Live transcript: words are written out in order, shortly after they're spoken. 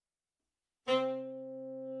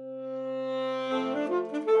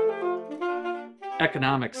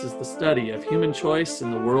Economics is the study of human choice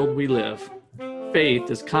in the world we live.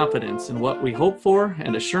 Faith is confidence in what we hope for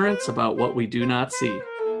and assurance about what we do not see.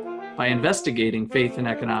 By investigating faith in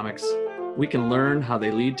economics, we can learn how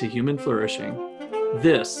they lead to human flourishing.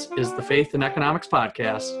 This is the Faith in Economics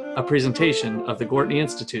Podcast, a presentation of the Gortney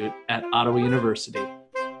Institute at Ottawa University.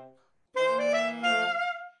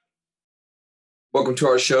 Welcome to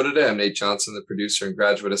our show today. I'm Nate Johnson, the producer and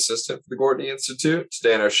graduate assistant for the Gortney Institute.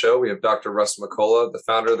 Today on our show, we have Dr. Russ McCullough, the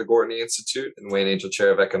founder of the Gortney Institute and Wayne Angell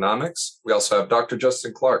Chair of Economics. We also have Dr.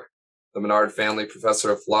 Justin Clark, the Menard Family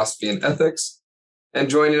Professor of Philosophy and Ethics. And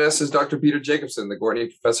joining us is Dr. Peter Jacobson, the Gortney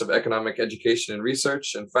Professor of Economic Education and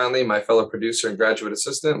Research. And finally, my fellow producer and graduate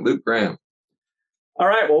assistant, Luke Graham. All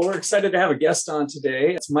right, well, we're excited to have a guest on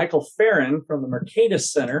today. It's Michael Farren from the Mercatus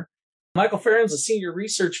Center. Michael Farren is a senior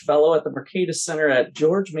research fellow at the Mercatus Center at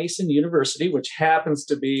George Mason University, which happens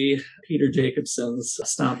to be Peter Jacobson's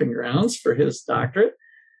stomping grounds for his doctorate.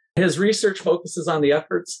 His research focuses on the on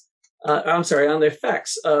the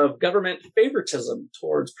effects of government favoritism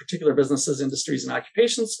towards particular businesses, industries, and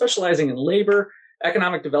occupations, specializing in labor,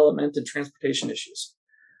 economic development, and transportation issues.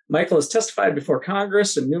 Michael has testified before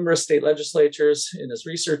Congress and numerous state legislatures. In his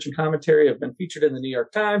research and commentary have been featured in the New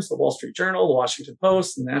York Times, the Wall Street Journal, the Washington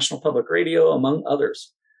Post, and National Public Radio, among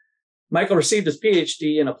others. Michael received his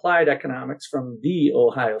PhD in applied economics from The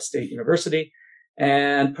Ohio State University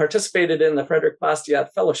and participated in the Frederick Bastiat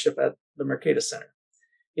Fellowship at the Mercatus Center.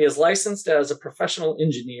 He is licensed as a professional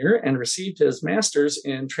engineer and received his master's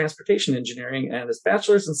in transportation engineering and his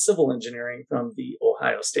bachelor's in civil engineering from The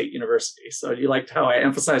Ohio State University. So you liked how I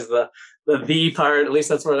emphasized the part. At least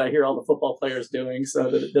that's what I hear all the football players doing. So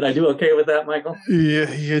did I do okay with that, Michael? Yeah,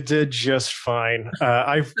 you did just fine.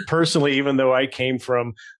 I personally, even though I came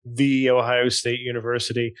from The Ohio State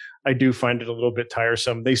University, I do find it a little bit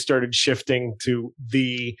tiresome. They started shifting to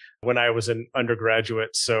when I was an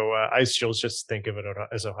undergraduate. So I still just think of it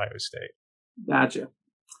as Ohio State. Gotcha.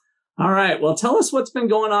 All right. Well, tell us what's been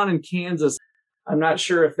going on in Kansas. I'm not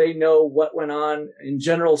sure if they know what went on. In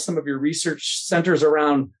general, some of your research centers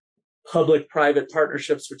around public-private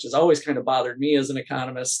partnerships, which has always kind of bothered me as an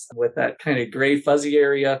economist with that kind of gray, fuzzy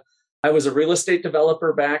area. I was a real estate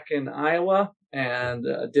developer back in Iowa and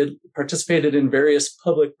participated in various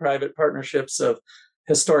public-private partnerships of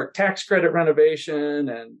historic tax credit renovation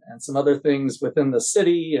and some other things within the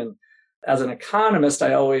city. And as an economist,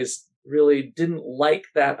 I always really didn't like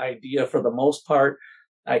that idea for the most part.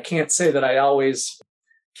 I can't say that I always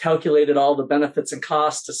calculated all the benefits and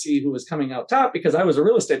costs to see who was coming out top because I was a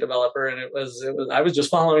real estate developer and I was just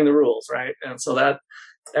following the rules, right? And so that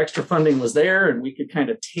extra funding was there and we could kind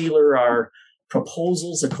of tailor our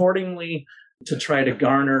proposals accordingly to try to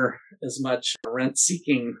garner as much rent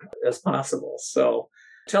seeking as possible. So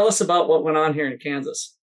tell us about what went on here in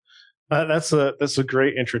Kansas. That's a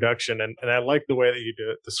great introduction. And I like the way that you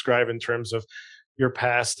describe in terms of your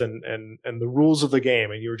past and the rules of the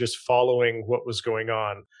game, and you were just following what was going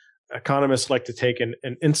on. Economists like to take an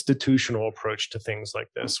institutional approach to things like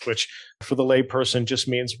this, which for the layperson just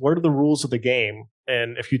means, what are the rules of the game?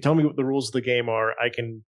 And if you tell me what the rules of the game are, I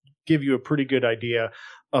can give you a pretty good idea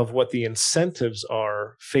of what the incentives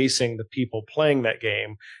are facing the people playing that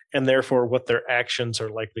game, and therefore what their actions are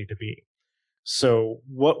likely to be. So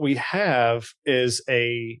what we have is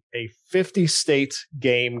a 50-state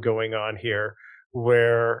game going on here,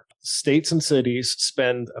 where states and cities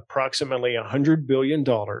spend approximately $100 billion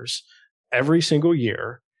every single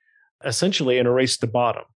year, essentially in a race to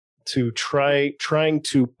bottom, to trying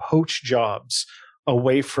to poach jobs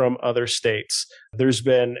away from other states. There's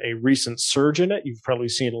been a recent surge in it. You've probably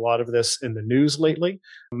seen a lot of this in the news lately.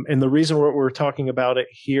 And the reason we're talking about it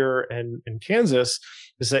here in Kansas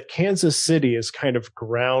is that Kansas City is kind of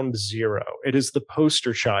ground zero. It is the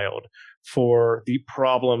poster child for the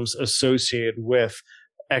problems associated with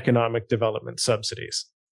economic development subsidies.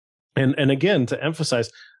 And again, to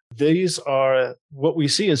emphasize, these are what we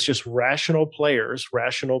see as just rational players,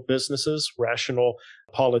 rational businesses, rational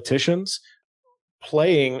politicians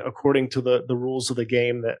playing according to the rules of the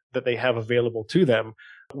game that they have available to them,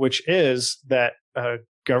 which is that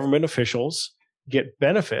government officials get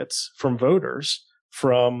benefits from voters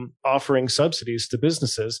from offering subsidies to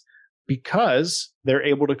businesses because they're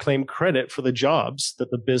able to claim credit for the jobs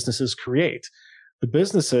that the businesses create. The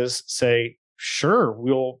businesses say, sure,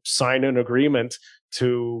 we'll sign an agreement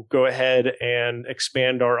to go ahead and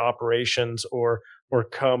expand our operations or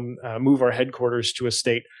come move our headquarters to a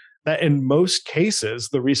state that in most cases,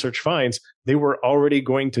 the research finds they were already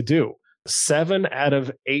going to do. 7 out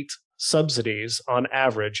of 8 subsidies on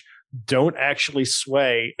average don't actually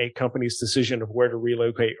sway a company's decision of where to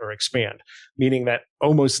relocate or expand, meaning that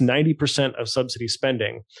almost 90% of subsidy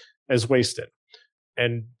spending is wasted.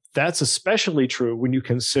 And that's especially true when you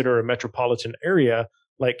consider a metropolitan area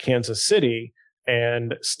like Kansas City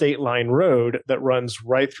and State Line Road that runs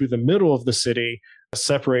right through the middle of the city,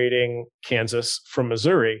 separating Kansas from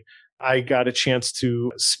Missouri. I got a chance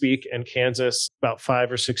to speak in Kansas about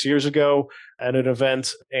 5 or 6 years ago at an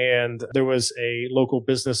event, and there was a local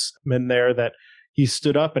businessman there that he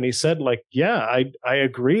stood up and he said, like, yeah, I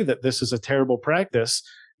agree that this is a terrible practice.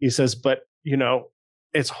 He says, but,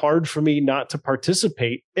 it's hard for me not to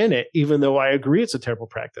participate in it, even though I agree it's a terrible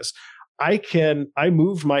practice. I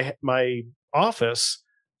moved my office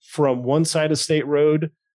from one side of State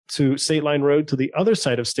Line Road to the other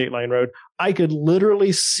side of State Line Road. I could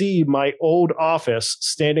literally see my old office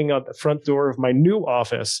standing at the front door of my new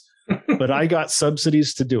office, but I got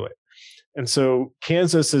subsidies to do it. And so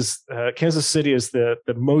Kansas City is the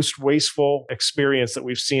most wasteful experience that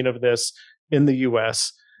we've seen of this in the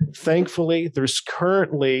U.S. Thankfully, there's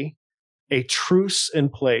currently a truce in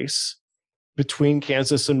place between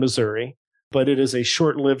Kansas and Missouri, but it is a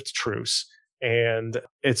short-lived truce. And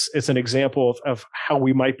it's an example of how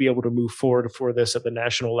we might be able to move forward for this at the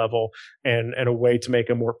national level and a way to make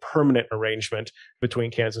a more permanent arrangement between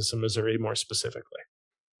Kansas and Missouri more specifically.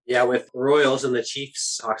 Yeah, with Royals and the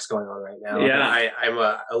Chiefs talks going on right now. Yeah. I'm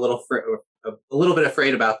a little bit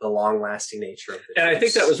afraid about the long-lasting nature of it. And I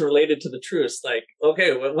think that was related to the truce. Like,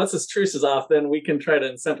 okay, well, once this truce is off, then we can try to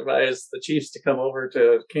incentivize the Chiefs to come over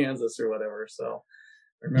to Kansas or whatever. So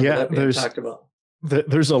I remember that being talked about.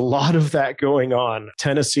 There's a lot of that going on.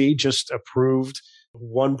 Tennessee just approved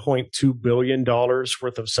 $1.2 billion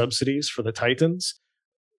worth of subsidies for the Titans.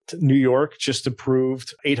 New York just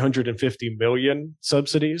approved $850 million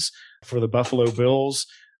subsidies for the Buffalo Bills.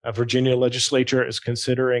 Virginia legislature is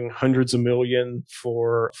considering hundreds of millions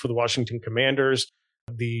for the Washington Commanders.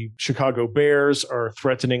 The Chicago Bears are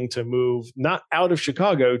threatening to move not out of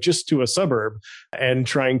Chicago, just to a suburb, and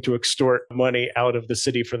trying to extort money out of the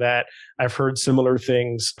city for that. I've heard similar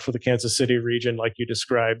things for the Kansas City region, like you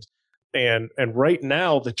described. And right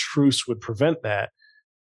now, the truce would prevent that.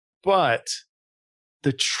 But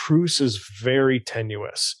the truce is very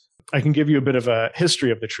tenuous. I can give you a bit of a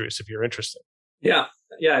history of the truce if you're interested. Yeah,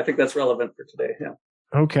 I think that's relevant for today. Yeah.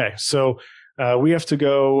 Okay, so we have to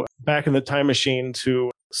go back in the time machine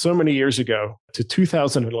to so many years ago, to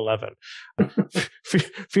 2011.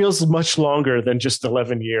 Feels much longer than just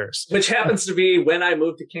 11 years. Which happens to be when I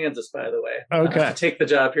moved to Kansas, by the way. Okay. To take the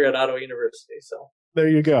job here at Ottawa University. So there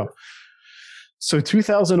you go. So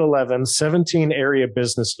 2011, 17 area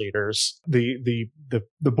business leaders, the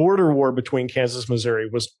border war between Kansas and Missouri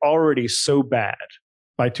was already so bad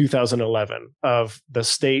by 2011 of the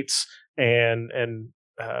states and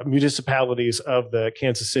municipalities of the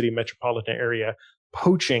Kansas City metropolitan area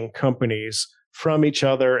poaching companies from each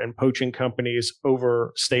other and poaching companies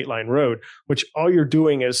over State Line Road, which all you're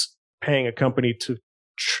doing is paying a company to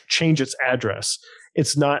change its address.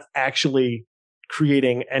 It's not actually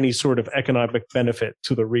creating any sort of economic benefit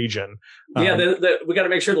to the region. Yeah, we got to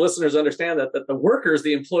make sure the listeners understand that the workers,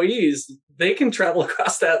 the employees, they can travel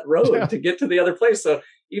across that road to get to the other place. So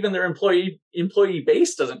even their employee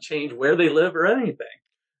base doesn't change where they live or anything.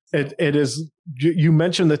 It is. You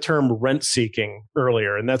mentioned the term rent seeking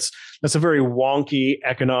earlier, and that's a very wonky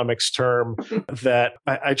economics term that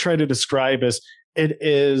I try to describe as it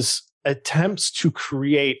is attempts to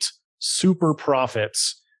create super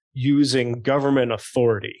profits using government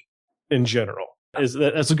authority in general.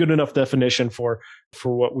 That's a good enough definition for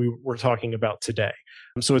what we were talking about today.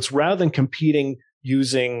 So it's rather than competing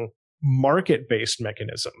using market-based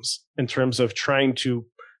mechanisms in terms of trying to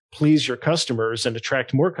please your customers and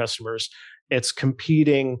attract more customers, it's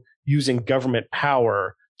competing using government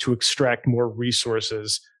power to extract more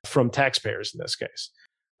resources from taxpayers in this case.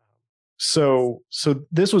 So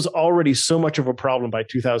this was already so much of a problem by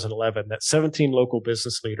 2011 that 17 local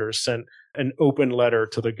business leaders sent an open letter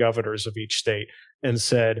to the governors of each state and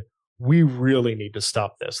said, we really need to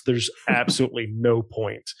stop this. There's absolutely no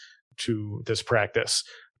point to this practice.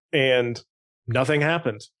 And nothing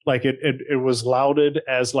happened. Like it was lauded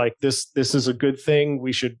as like this is a good thing.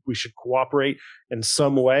 We should cooperate in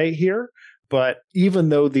some way here. But even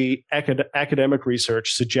though the academic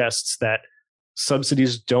research suggests that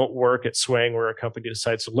subsidies don't work at swaying where a company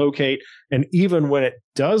decides to locate, and even when it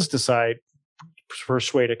does decide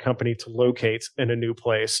persuade a company to locate in a new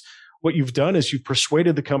place, what you've done is you've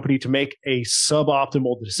persuaded the company to make a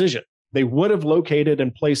suboptimal decision. They would have located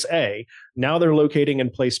in place A. Now they're locating in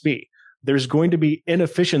place B. there's going to be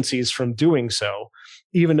inefficiencies from doing so,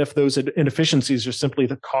 even if those inefficiencies are simply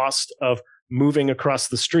the cost of moving across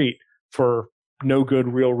the street for no good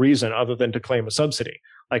real reason other than to claim a subsidy.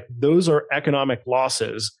 Like those are economic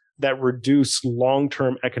losses that reduce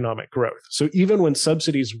long-term economic growth. So even when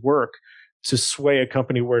subsidies work to sway a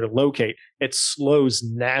company where to locate, it slows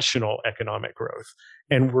national economic growth.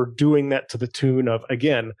 And we're doing that to the tune of,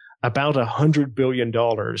 again, about $100 billion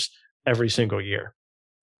every single year.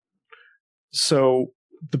 So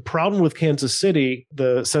the problem with Kansas City,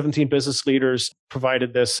 the 17 business leaders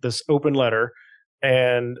provided this open letter,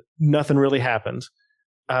 and nothing really happened.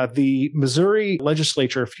 The Missouri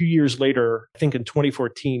legislature, a few years later, I think in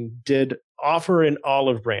 2014, did offer an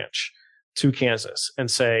olive branch to Kansas and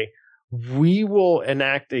say, we will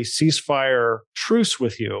enact a ceasefire truce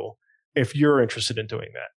with you if you're interested in doing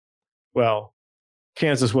that. Well,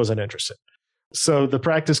 Kansas wasn't interested. So the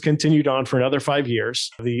practice continued on for another 5 years.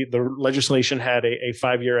 The legislation had a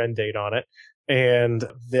 5-year end date on it. And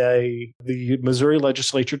the Missouri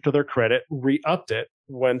legislature, to their credit, re-upped it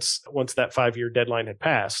once that 5-year deadline had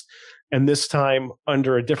passed. And this time,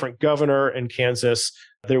 under a different governor in Kansas,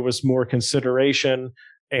 there was more consideration.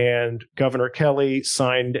 And Governor Kelly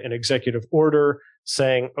signed an executive order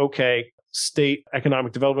saying, okay, state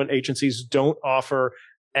economic development agencies don't offer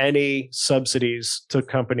any subsidies to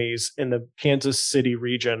companies in the Kansas City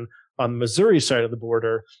region on the Missouri side of the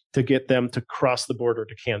border to get them to cross the border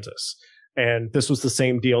to Kansas. And this was the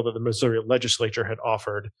same deal that the Missouri legislature had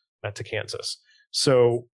offered to Kansas.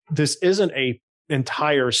 So this isn't an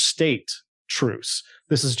entire state truce.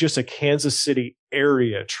 This is just a Kansas City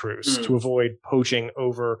area truce to avoid poaching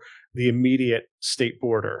over the immediate state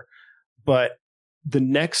border. But the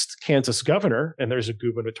next Kansas governor, and there's a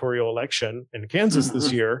gubernatorial election in Kansas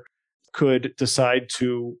this year, could decide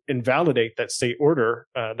to invalidate that state order,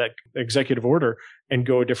 that executive order, and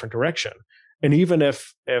go a different direction. And even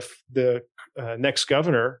if the next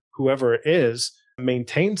governor, whoever it is,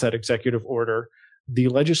 maintains that executive order, the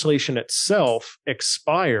legislation itself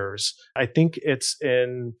expires. I think it's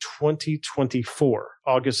in 2024,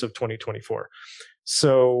 August of 2024.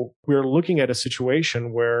 So we're looking at a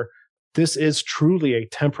situation where this is truly a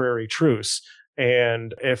temporary truce.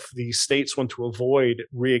 And if the states want to avoid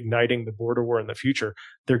reigniting the border war in the future,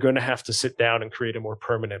 they're going to have to sit down and create a more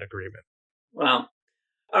permanent agreement. Wow.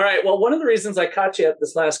 All right. Well, one of the reasons I caught you at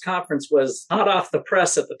this last conference was hot off the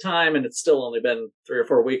press at the time, and it's still only been 3 or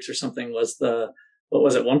 4 weeks or something, was the, what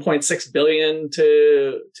was it, $1.6 billion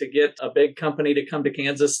to get a big company to come to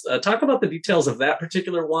Kansas. Talk about the details of that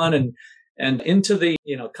particular one and into the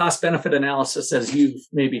cost benefit analysis as you've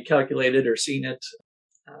maybe calculated or seen it.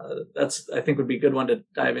 That's, I think, would be a good one to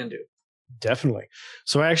dive into. Definitely.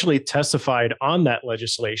 So I actually testified on that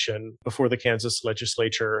legislation before the Kansas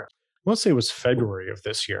legislature. I want to say it was February of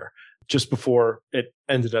this year, just before it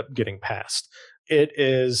ended up getting passed. It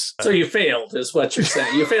is. So you failed, is what you're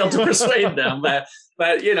saying. You failed to persuade them, but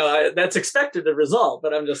that's expected the result.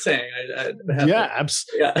 But I'm just saying.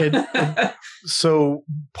 Absolutely. So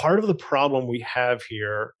part of the problem we have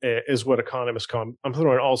here is what economists call. I'm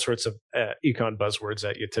throwing all sorts of econ buzzwords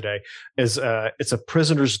at you today. Is it's a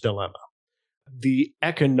prisoner's dilemma. The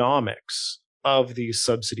economics of these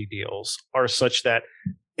subsidy deals are such that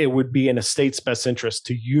it would be in a state's best interest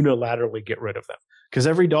to unilaterally get rid of them. Because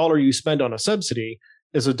every dollar you spend on a subsidy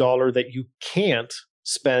is a dollar that you can't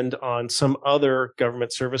spend on some other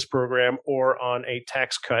government service program or on a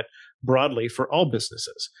tax cut broadly for all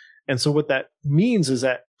businesses. And so what that means is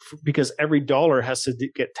that because every dollar has to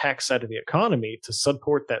get taxed out of the economy to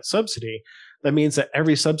support that subsidy, that means that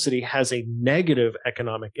every subsidy has a negative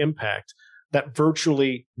economic impact that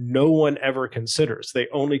virtually no one ever considers. They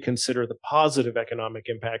only consider the positive economic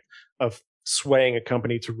impact of swaying a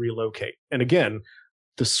company to relocate. And again,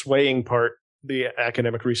 the swaying part, the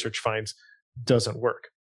academic research finds, doesn't work.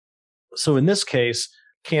 So in this case,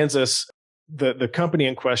 Kansas, the company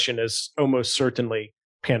in question is almost certainly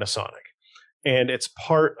Panasonic. And it's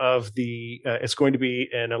part of it's going to be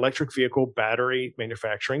an electric vehicle battery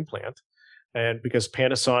manufacturing plant. And because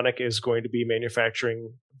Panasonic is going to be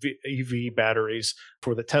manufacturing EV batteries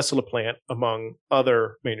for the Tesla plant, among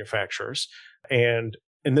other manufacturers. And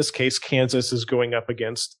in this case, Kansas is going up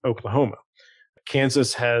against Oklahoma.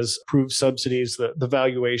 Kansas has approved subsidies. The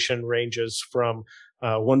valuation ranges from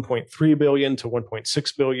 $1.3 billion to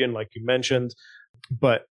 $1.6 billion, like you mentioned.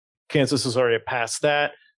 But Kansas has already passed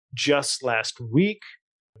that. Just last week,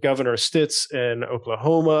 Governor Stitt in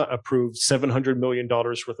Oklahoma approved $700 million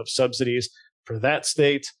worth of subsidies for that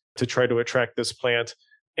state to try to attract this plant.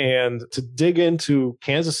 And to dig into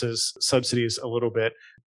Kansas's subsidies a little bit,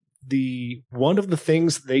 one of the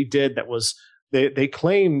things they did that was They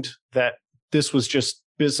claimed that this was just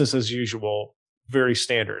business as usual, very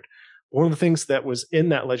standard. One of the things that was in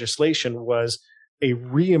that legislation was a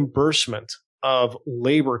reimbursement of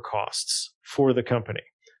labor costs for the company.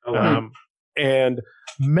 Oh, wow. And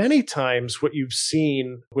many times what you've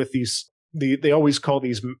seen with these, they always call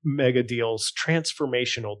these mega deals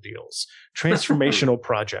transformational deals, transformational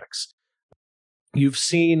projects. You've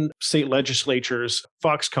seen state legislatures.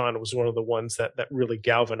 Foxconn was one of the ones that really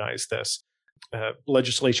galvanized this.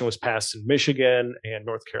 Legislation was passed in Michigan and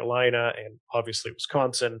North Carolina and obviously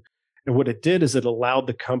Wisconsin. And what it did is it allowed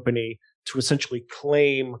the company to essentially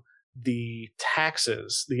claim the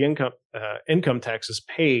taxes, the income taxes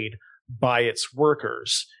paid by its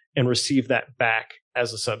workers and receive that back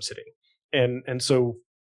as a subsidy. And so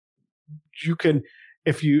you can,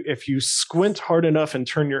 if you squint hard enough and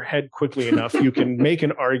turn your head quickly enough, you can make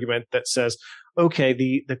an argument that says, okay,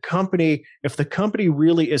 the company, if the company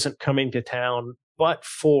really isn't coming to town but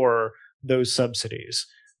for those subsidies,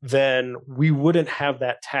 then we wouldn't have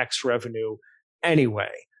that tax revenue anyway.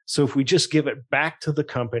 So if we just give it back to the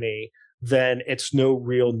company, then it's no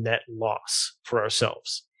real net loss for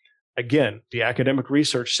ourselves. Again, the academic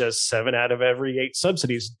research says 7 out of every 8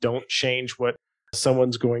 subsidies don't change what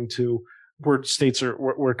someone's going to, where states are,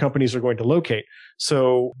 where companies are going to locate.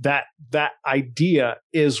 So that idea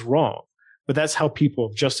is wrong, but that's how people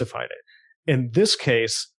have justified it. In this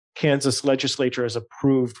case, Kansas legislature has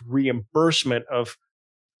approved reimbursement of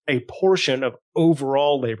a portion of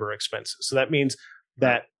overall labor expenses. So that means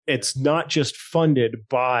that it's not just funded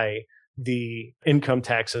by the income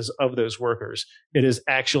taxes of those workers. It is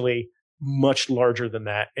actually much larger than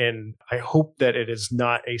that. And I hope that it is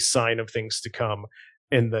not a sign of things to come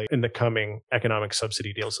in the coming economic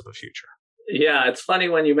subsidy deals of the future. Yeah, it's funny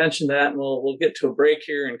when you mention that, and we'll get to a break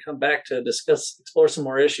here and come back to explore some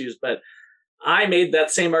more issues. But I made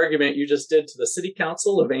that same argument you just did to the City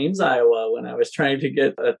Council of Ames, Iowa, when I was trying to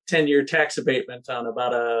get a 10-year tax abatement on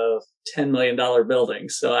about a $10 million building.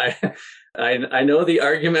 So I know the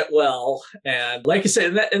argument well. And like you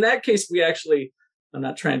said, in that case, we actually, I'm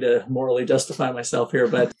not trying to morally justify myself here,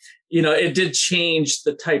 but it did change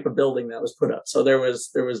the type of building that was put up. So there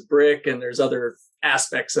was brick and there's other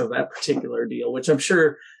aspects of that particular deal, which I'm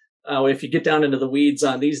sure if you get down into the weeds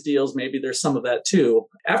on these deals, maybe there's some of that too.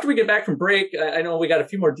 After we get back from break, I know we got a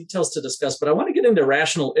few more details to discuss, but I want to get into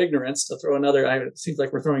rational ignorance to throw another, it seems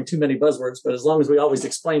like we're throwing too many buzzwords, but as long as we always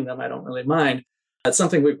explain them, I don't really mind. That's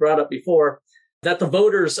something we've brought up before, that the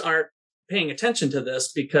voters aren't paying attention to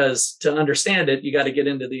this because to understand it, you got to get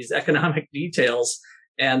into these economic details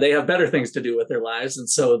and they have better things to do with their lives. And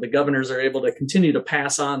so the governors are able to continue to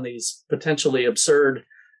pass on these potentially absurd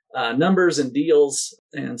numbers and deals.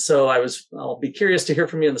 And so I'll be curious to hear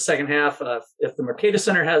from you in the second half if the Mercatus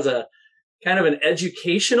Center has a kind of an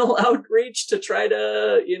educational outreach to try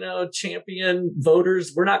to, champion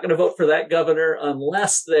voters. We're not going to vote for that governor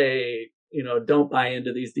unless they, don't buy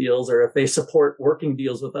into these deals or if they support working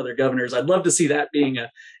deals with other governors. I'd love to see that being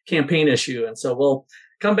a campaign issue. And so we'll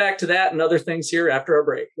come back to that and other things here after our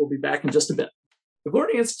break. We'll be back in just a bit. The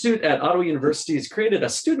Gortney Institute at Ottawa University has created a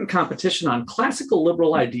student competition on classical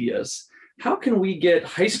liberal ideas. How can we get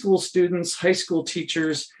high school students, high school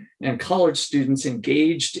teachers, and college students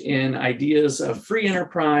engaged in ideas of free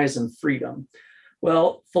enterprise and freedom?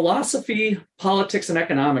 Well, philosophy, politics, and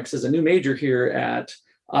economics is a new major here at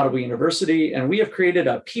Ottawa University, and we have created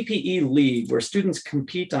a PPE League where students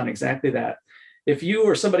compete on exactly that. If you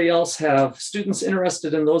or somebody else have students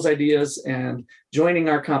interested in those ideas and joining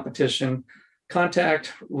our competition,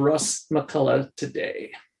 contact Russ McCullough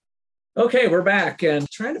today. Okay, we're back and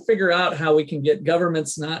trying to figure out how we can get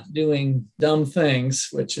governments not doing dumb things,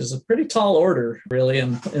 which is a pretty tall order, really,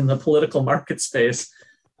 in the political market space.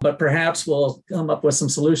 But perhaps we'll come up with some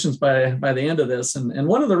solutions by the end of this. And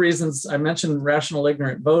one of the reasons I mentioned rational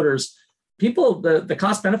ignorant voters, the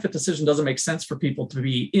cost-benefit decision doesn't make sense for people to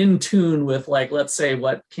be in tune with, like, let's say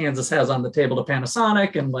what Kansas has on the table to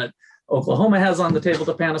Panasonic and what Oklahoma has on the table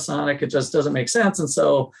to Panasonic. It just doesn't make sense. And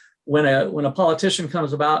so when a politician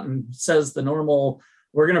comes about and says the normal,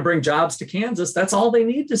 we're going to bring jobs to Kansas, that's all they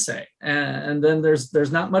need to say. And then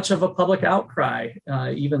there's not much of a public outcry,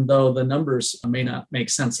 even though the numbers may not make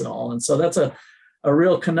sense at all. And so that's a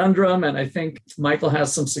real conundrum. And I think Michael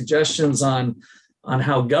has some suggestions on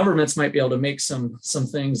how governments might be able to make some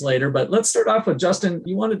things later. But let's start off with Justin.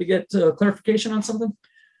 You wanted to get clarification on something?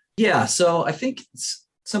 Yeah. So I think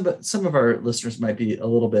some of our listeners might be a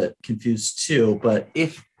little bit confused too, but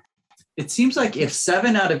if it seems like if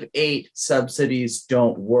 7 out of 8 subsidies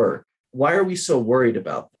don't work, why are we so worried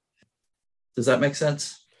about them? Does that make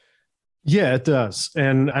sense? Yeah, it does.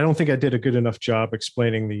 And I don't think I did a good enough job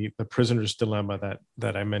explaining the prisoner's dilemma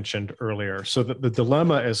that I mentioned earlier. So the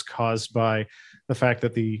dilemma is caused by the fact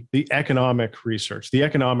that the economic research, the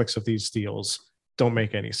economics of these deals don't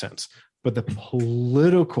make any sense. But the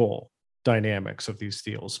political dynamics of these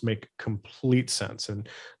deals make complete sense. And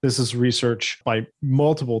this is research by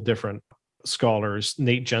multiple different scholars.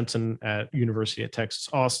 Nate Jensen at University of Texas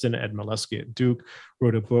Austin, Ed Mileski at Duke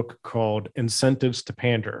wrote a book called Incentives to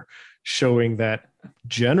Pander, showing that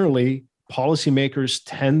generally policymakers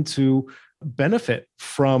tend to benefit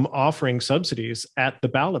from offering subsidies at the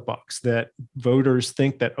ballot box, that voters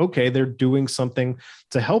think that, okay, they're doing something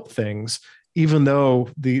to help things, even though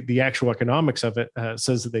the actual economics of it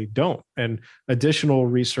says that they don't. And additional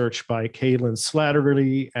research by Caitlin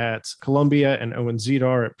Slattery at Columbia and Owen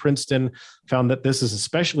Zidar at Princeton found that this is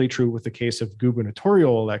especially true with the case of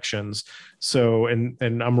gubernatorial elections. So, and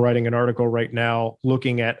I'm writing an article right now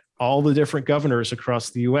looking at all the different governors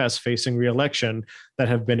across the US facing reelection that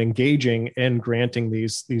have been engaging in granting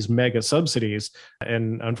these mega subsidies.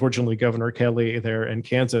 And unfortunately, Governor Kelly there in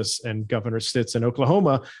Kansas and Governor Stitz in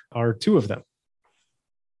Oklahoma are two of them.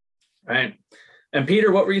 Right. And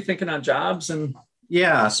Peter, what were you thinking on jobs? And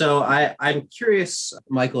Yeah, so I'm curious,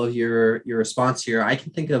 Michael, of your response here. I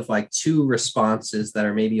can think of like two responses that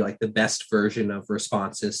are maybe like the best version of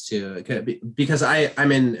responses to, because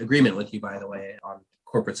I'm in agreement with you, by the way, on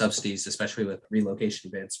corporate subsidies, especially with relocation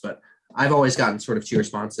bids. But I've always gotten sort of two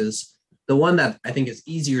responses. The one that I think is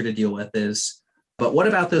easier to deal with is, but what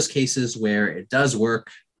about those cases where it does work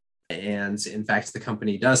and in fact the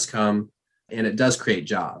company does come and it does create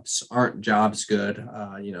jobs? Aren't jobs good?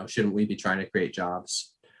 Shouldn't we be trying to create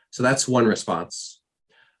jobs? So that's one response.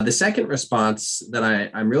 The second response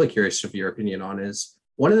that I'm really curious of your opinion on is,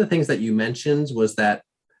 one of the things that you mentioned was that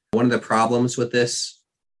one of the problems with this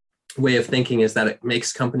way of thinking is that it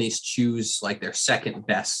makes companies choose like their second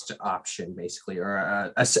best option, basically,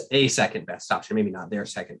 or a second best option, maybe not their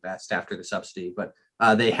second best after the subsidy, but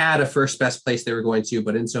they had a first best place they were going to,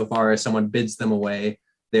 but insofar as someone bids them away,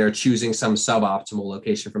 they're choosing some suboptimal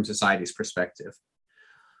location from society's perspective.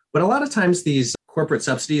 But a lot of times these corporate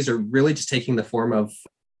subsidies are really just taking the form of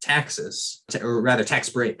taxes, or rather tax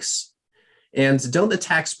breaks. And don't the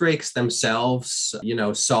tax breaks themselves,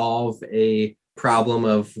 solve a problem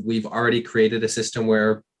of, we've already created a system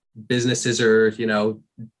where businesses are,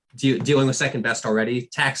 dealing with second best already.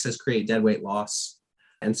 Taxes create deadweight loss.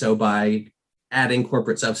 And so by adding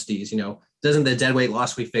corporate subsidies, doesn't the deadweight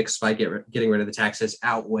loss we fix by getting rid of the taxes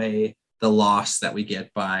outweigh the loss that we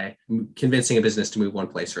get by convincing a business to move one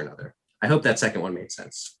place or another? I hope that second one made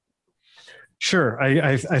sense. Sure,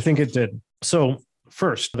 I think it did. So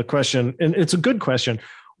first, the question, and it's a good question,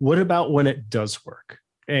 what about when it does work?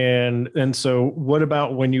 And so what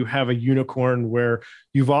about when you have a unicorn where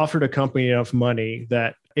you've offered a company enough money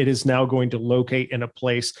that it is now going to locate in a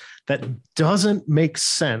place that doesn't make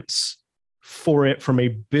sense for it from a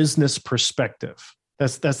business perspective?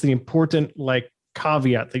 That's the important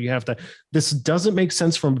caveat that you have to, this doesn't make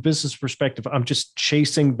sense from a business perspective. I'm just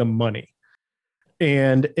chasing the money.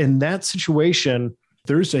 And in that situation,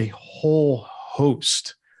 there's a whole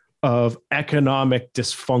host of economic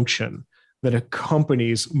dysfunction that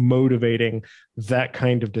accompanies motivating that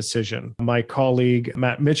kind of decision. My colleague,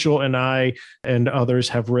 Matt Mitchell, and I and others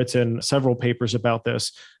have written several papers about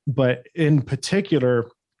this, but in particular,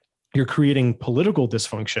 you're creating political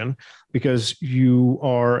dysfunction because you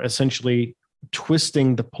are essentially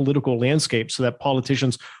twisting the political landscape so that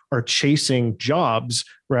politicians are chasing jobs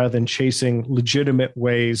rather than chasing legitimate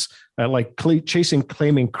ways,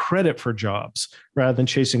 claiming credit for jobs rather than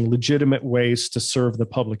chasing legitimate ways to serve the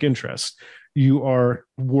public interest. You are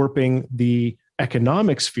warping the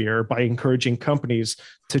economic sphere by encouraging companies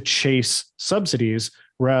to chase subsidies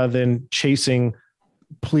rather than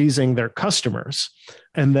pleasing their customers.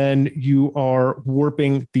 And then you are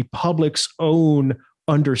warping the public's own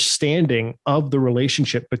understanding of the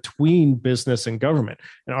relationship between business and government.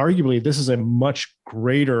 And arguably, this is a much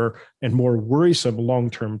greater and more worrisome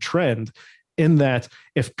long-term trend, in that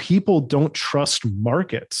if people don't trust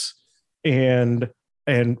markets and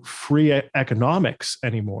free economics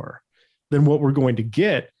anymore, then what we're going to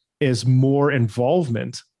get is more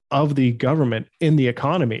involvement of the government in the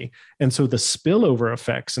economy. And so the spillover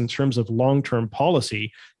effects in terms of long-term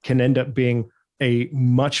policy can end up being a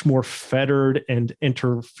much more fettered and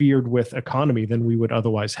interfered with economy than we would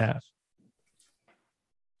otherwise have.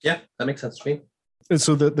 Yeah, that makes sense to me. And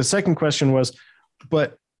so the second question was,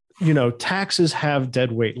 but taxes have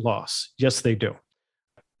deadweight loss. Yes, they do.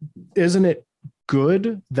 Isn't it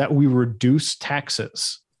good that we reduce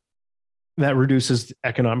taxes? That reduces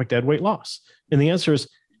economic deadweight loss. And the answer is,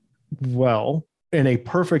 Well, in a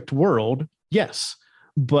perfect world, yes.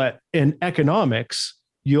 But in economics,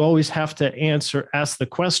 you always have to ask the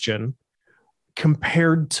question,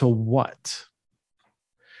 compared to what?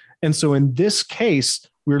 And so in this case,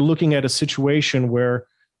 we're looking at a situation where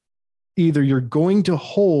either you're going to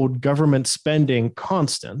hold government spending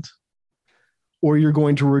constant or you're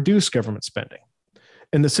going to reduce government spending.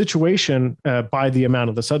 In the situation by the amount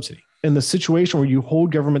of the subsidy. In the situation where you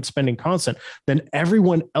hold government spending constant, then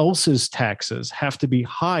everyone else's taxes have to be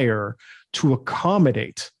higher to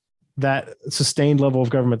accommodate that sustained level of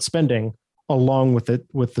government spending along with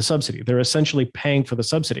the subsidy. They're essentially paying for the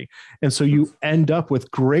subsidy. And so you end up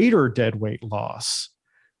with greater deadweight loss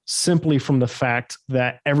simply from the fact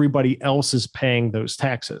that everybody else is paying those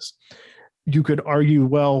taxes. You could argue,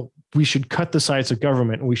 well, we should cut the size of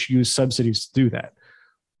government and we should use subsidies to do that.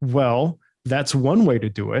 Well, that's one way to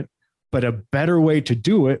do it, but a better way to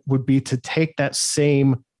do it would be to take that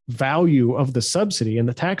same value of the subsidy and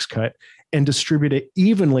the tax cut and distribute it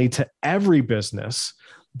evenly to every business,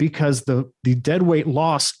 because the deadweight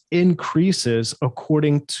loss increases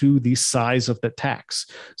according to the size of the tax.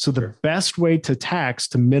 So the best way to tax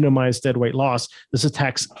to minimize deadweight loss is to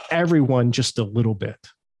tax everyone just a little bit.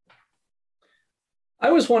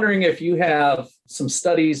 I was wondering if you have some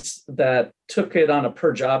studies that took it on a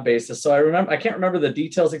per job basis. So I can't remember the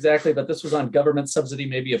details exactly, but this was on government subsidy,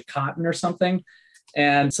 maybe of cotton or something.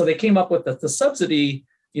 And so they came up with the subsidy,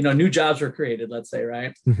 new jobs were created, let's say,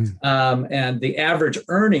 right? Mm-hmm. And the average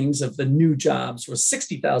earnings of the new jobs was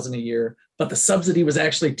 $60,000 a year, but the subsidy was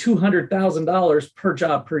actually $200,000 per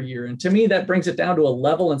job per year. And to me, that brings it down to a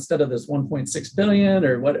level instead of this 1.6 billion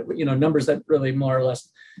or what, numbers that really more or less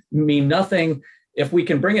mean nothing. If we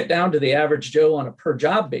can bring it down to the average Joe on a per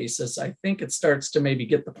job basis, I think it starts to maybe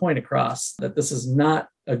get the point across that this is not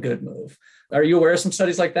a good move. Are you aware of some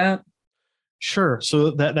studies like that? Sure.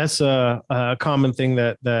 So that's a common thing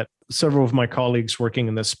that several of my colleagues working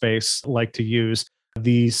in this space like to use.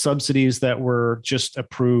 The subsidies that were just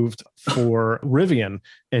approved for Rivian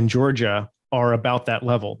in Georgia are about that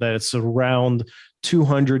level, that it's around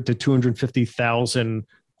 200 to 250,000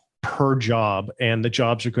 per job, and the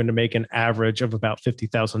jobs are going to make an average of about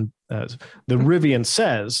 50,000. The Rivian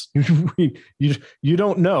says you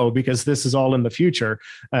don't know, because this is all in the future,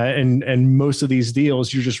 and most of these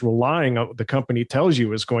deals you're just relying on what the company tells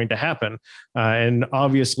you is going to happen. And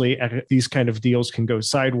obviously, these kind of deals can go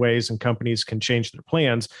sideways, and companies can change their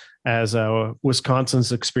plans, as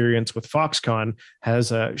Wisconsin's experience with Foxconn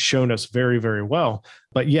has shown us very, very well.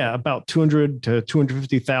 But yeah, about 200 to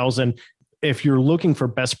 250,000. If you're looking for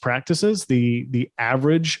best practices, the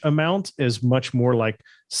average amount is much more like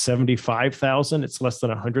 75,000. It's less than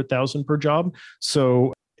 100,000 per job.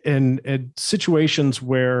 So in situations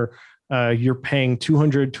where you're paying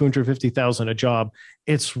 250,000 a job,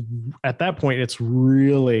 it's at that point, it's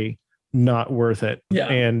really not worth it. Yeah.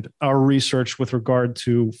 And our research with regard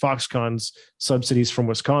to Foxconn's subsidies from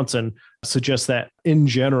Wisconsin suggests that in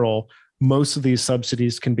general, most of these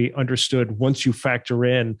subsidies can be understood once you factor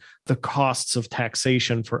in the costs of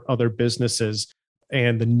taxation for other businesses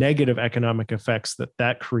and the negative economic effects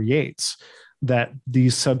that creates, that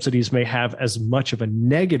these subsidies may have as much of a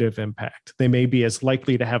negative impact. They may be as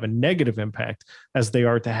likely to have a negative impact as they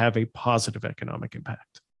are to have a positive economic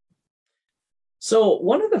impact. So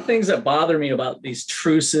one of the things that bother me about these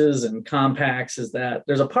truces and compacts is that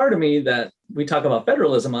there's a part of me that we talk about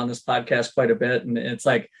federalism on this podcast quite a bit. And it's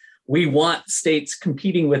like, we want states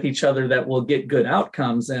competing with each other that will get good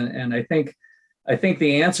outcomes. And I think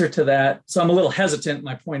the answer to that, so I'm a little hesitant.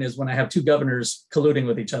 My point is when I have two governors colluding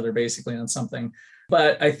with each other basically on something.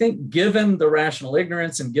 But I think given the rational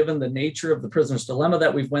ignorance and given the nature of the prisoner's dilemma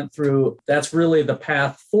that we've went through, that's really the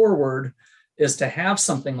path forward, is to have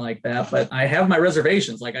something like that. But I have my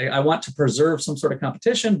reservations. Like I want to preserve some sort of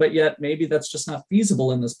competition, but yet maybe that's just not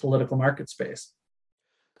feasible in this political market space.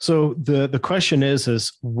 So the question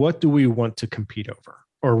is what do we want to compete over?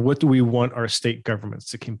 Or what do we want our state governments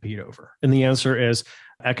to compete over? And the answer is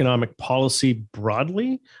economic policy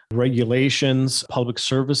broadly, regulations, public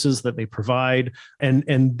services that they provide.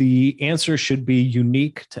 And the answer should be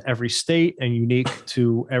unique to every state and unique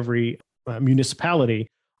to every municipality,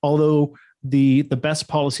 although the best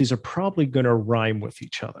policies are probably going to rhyme with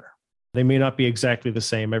each other. They may not be exactly the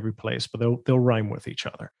same every place, but they'll rhyme with each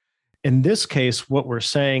other. In this case, what we're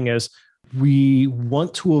saying is we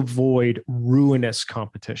want to avoid ruinous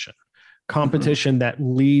competition that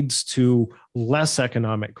leads to less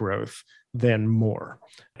economic growth than more.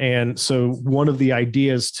 And so one of the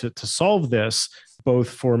ideas to solve this both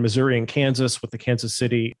for Missouri and Kansas with the Kansas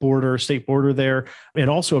City border, state border there, and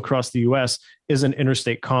also across the US, is an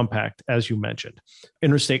interstate compact, as you mentioned.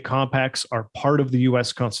 Interstate compacts are part of the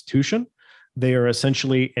US Constitution. They are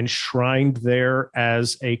essentially enshrined there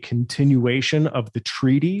as a continuation of the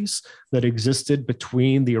treaties that existed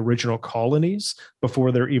between the original colonies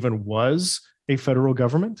before there even was a federal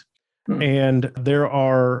government. And there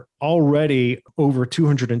are already over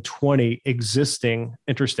 220 existing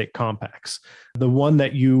interstate compacts. The one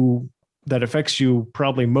that affects you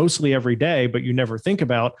probably mostly every day, but you never think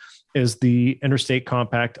about, is the Interstate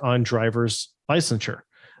Compact on driver's licensure.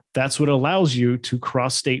 That's what allows you to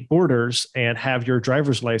cross state borders and have your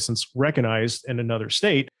driver's license recognized in another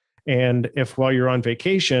state. And if while you're on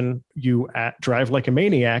vacation, you drive like a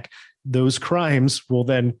maniac, those crimes will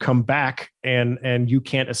then come back and you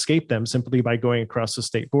can't escape them simply by going across the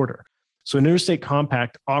state border. So an interstate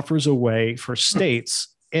compact offers a way for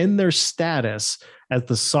states in their status as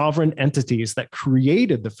the sovereign entities that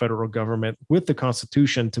created the federal government with the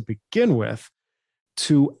Constitution to begin with,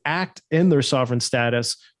 to act in their sovereign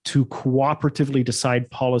status to cooperatively decide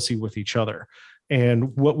policy with each other.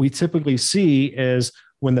 And what we typically see is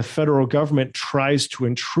when the federal government tries to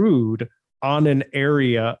intrude on an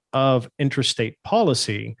area of interstate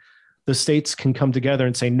policy, the states can come together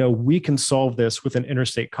and say, no, we can solve this with an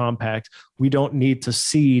interstate compact. We don't need to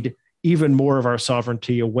cede even more of our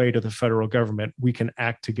sovereignty away to the federal government. We can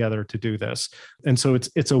act together to do this. And so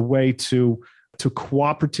it's a way to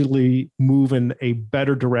cooperatively move in a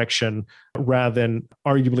better direction rather than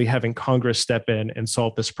arguably having Congress step in and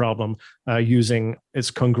solve this problem using its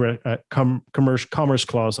Commerce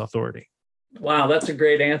Clause authority. Wow, that's a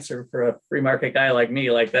great answer for a free market guy like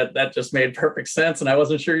me. Like that just made perfect sense. And I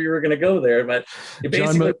wasn't sure you were going to go there, but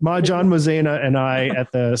John Mazzena and I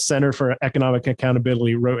at the Center for Economic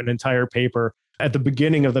Accountability wrote an entire paper at the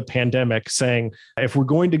beginning of the pandemic saying, if we're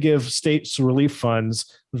going to give states relief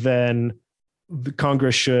funds, then the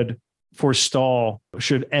Congress should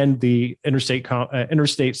end the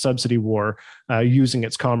interstate subsidy war using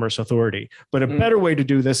its commerce authority. But a better way to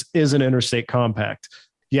do this is an interstate compact.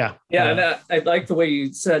 Yeah. And I like the way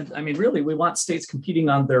you said, I mean, really, we want states competing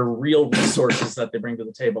on their real resources that they bring to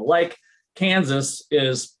the table. Like Kansas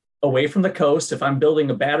is away from the coast. If I'm building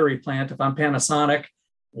a battery plant, if I'm Panasonic,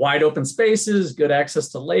 wide open spaces, good access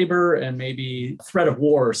to labor, and maybe threat of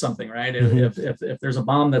war or something, right? Mm-hmm. If there's a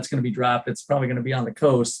bomb that's going to be dropped, it's probably going to be on the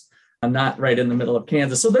coast and not right in the middle of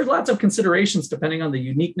Kansas. So there's lots of considerations depending on the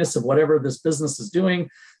uniqueness of whatever this business is doing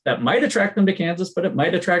that might attract them to Kansas, but it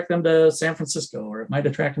might attract them to San Francisco, or it might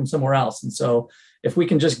attract them somewhere else. And so if we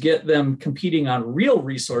can just get them competing on real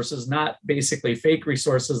resources, not basically fake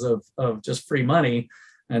resources of just free money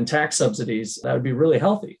and tax subsidies, that would be really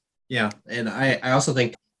healthy. Yeah. And I also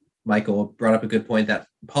think Michael brought up a good point that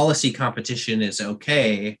policy competition is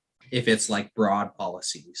okay if it's like broad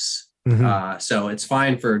policies. Mm-hmm. So it's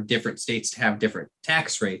fine for different states to have different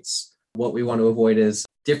tax rates. What we want to avoid is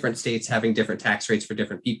different states having different tax rates for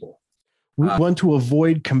different people. We want to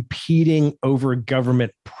avoid competing over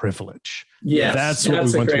government privilege. Yes, that's what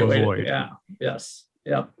we want to avoid. Yes.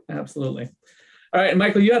 Yep. Absolutely. All right. And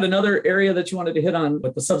Michael, you had another area that you wanted to hit on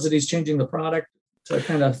with the subsidies changing the product to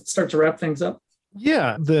kind of start to wrap things up.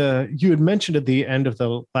 Yeah. You had mentioned at the end of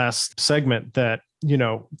the last segment that, you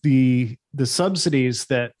know, the subsidies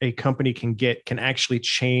that a company can get can actually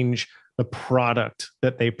change the product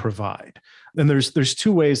that they provide. And there's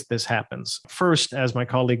two ways this happens. First, as my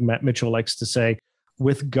colleague Matt Mitchell likes to say,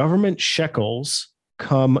 with government shekels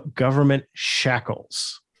come government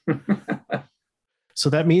shackles. So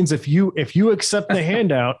that means if you accept the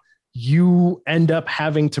handout, you end up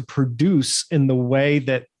having to produce in the way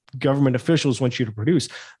that government officials want you to produce.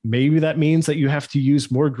 Maybe that means that you have to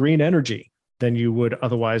use more green energy than you would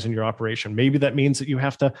otherwise in your operation. Maybe that means that you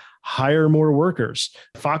have to hire more workers.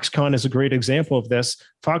 Foxconn is a great example of this.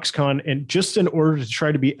 Foxconn, and just in order to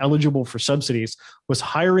try to be eligible for subsidies, was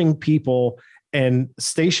hiring people and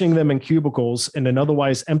stationing them in cubicles in an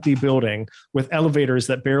otherwise empty building with elevators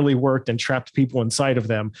that barely worked and trapped people inside of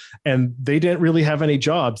them. And they didn't really have any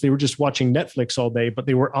jobs. They were just watching Netflix all day, but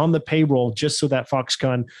they were on the payroll just so that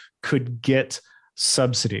Foxconn could get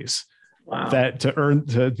subsidies. Wow. That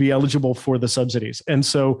to be eligible for the subsidies. And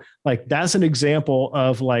so like, that's an example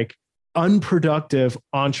of like unproductive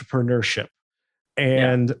entrepreneurship.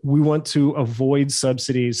 And we want to avoid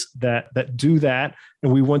subsidies that do that.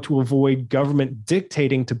 And we want to avoid government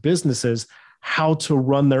dictating to businesses how to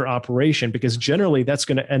run their operation, because generally that's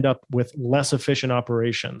going to end up with less efficient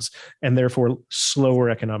operations and therefore slower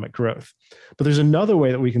economic growth. But there's another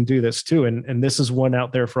way that we can do this too. And this is one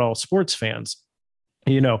out there for all sports fans.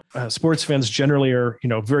 You know, sports fans generally are, you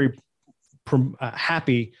know, very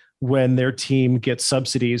happy when their team gets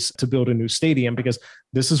subsidies to build a new stadium, because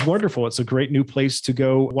this is wonderful. It's a great new place to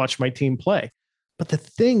go watch my team play. But the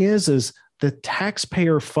thing is the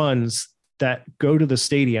taxpayer funds that go to the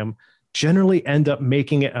stadium generally end up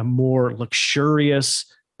making it a more luxurious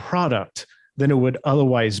product than it would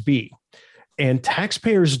otherwise be. And sports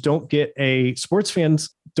fans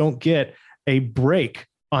don't get a break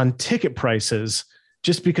on ticket prices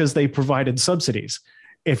just because they provided subsidies.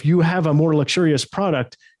 If you have a more luxurious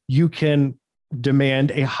product, you can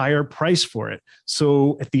demand a higher price for it.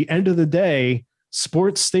 So at the end of the day,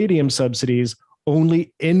 sports stadium subsidies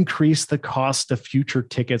only increase the cost of future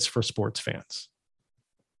tickets for sports fans.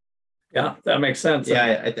 Yeah, that makes sense.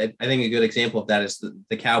 Yeah, I think a good example of that is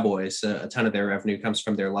the Cowboys. A ton of their revenue comes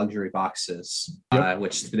from their luxury boxes,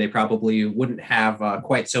 which they probably wouldn't have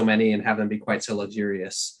quite so many and have them be quite so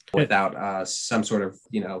luxurious without some sort of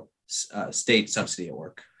state subsidy at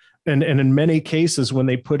work. And in many cases, when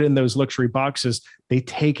they put in those luxury boxes, they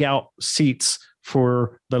take out seats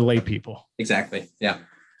for the lay people. Exactly. Yeah.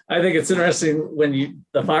 I think it's interesting when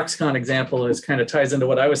the Foxconn example is kind of ties into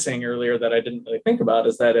what I was saying earlier that I didn't really think about,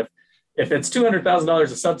 is that if it's $200,000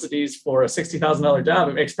 of subsidies for a $60,000 job,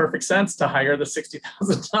 it makes perfect sense to hire the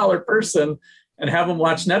 $60,000 person and have them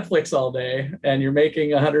watch Netflix all day, and you're making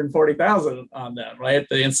 $140,000 on them, right?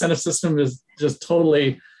 The incentive system is just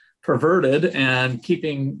totally perverted and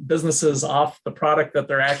keeping businesses off the product that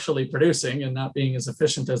they're actually producing and not being as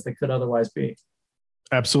efficient as they could otherwise be.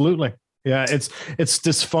 Absolutely. Yeah, it's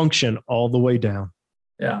dysfunction all the way down.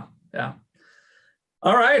 Yeah.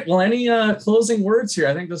 All right. Well, any closing words here?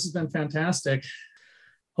 I think this has been fantastic.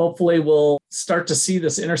 Hopefully we'll start to see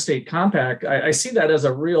this interstate compact. I see that as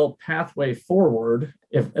a real pathway forward,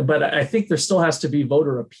 but I think there still has to be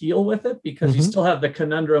voter appeal with it, because you still have the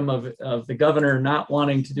conundrum of the governor not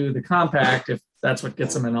wanting to do the compact if that's what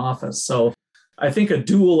gets him in office. So I think a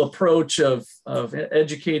dual approach of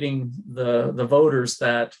educating the voters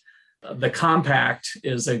that the compact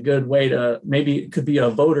is a good way to, maybe it could be a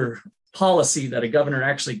voter policy that a governor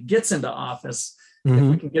actually gets into office. If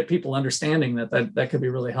we can get people understanding that could be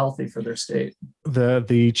really healthy for their state.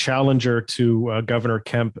 The challenger to Governor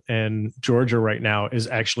Kemp in Georgia right now is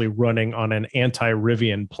actually running on an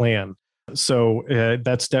anti-Rivian plan. So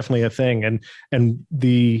that's definitely a thing. And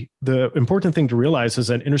the important thing to realize is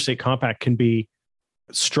that interstate compact can be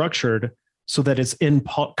structured so that it's in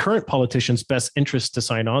current politicians' best interest to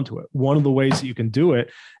sign on to it. One of the ways that you can do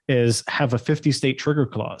it is have a 50-state trigger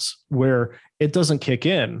clause where it doesn't kick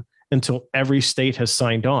in until every state has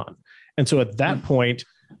signed on. And so at that point,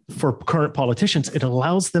 for current politicians, it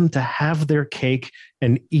allows them to have their cake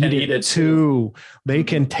and eat it too. They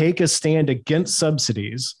can take a stand against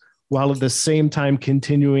subsidies while at the same time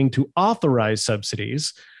continuing to authorize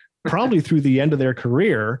subsidies, probably through the end of their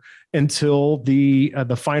career, until the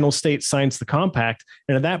final state signs the compact.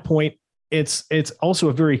 And at that point, it's also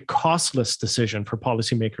a very costless decision for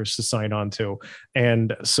policymakers to sign on to.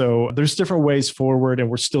 And so there's different ways forward, and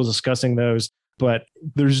we're still discussing those, but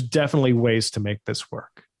there's definitely ways to make this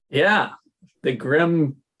work. Yeah. The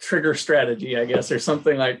grim trigger strategy, I guess, or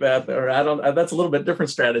something like that. Or that's a little bit different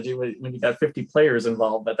strategy when you got 50 players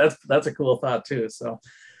involved, but that's a cool thought too. So,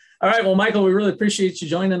 all right. Well, Michael, we really appreciate you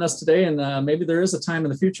joining us today. And maybe there is a time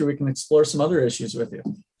in the future we can explore some other issues with you.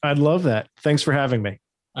 I'd love that. Thanks for having me.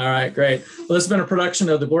 All right, great. Well, this has been a production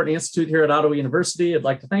of the Gortney Institute here at Ottawa University. I'd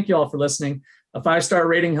like to thank you all for listening. A 5-star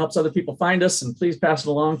rating helps other people find us, and please pass it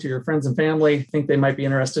along to your friends and family. I think they might be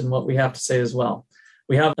interested in what we have to say as well.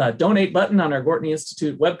 We have a donate button on our Gortney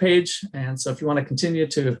Institute webpage. And so if you want to continue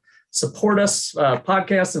to support us,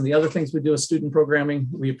 podcasts, and the other things we do as student programming,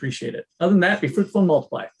 we appreciate it. Other than that, be fruitful and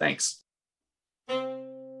multiply. Thanks.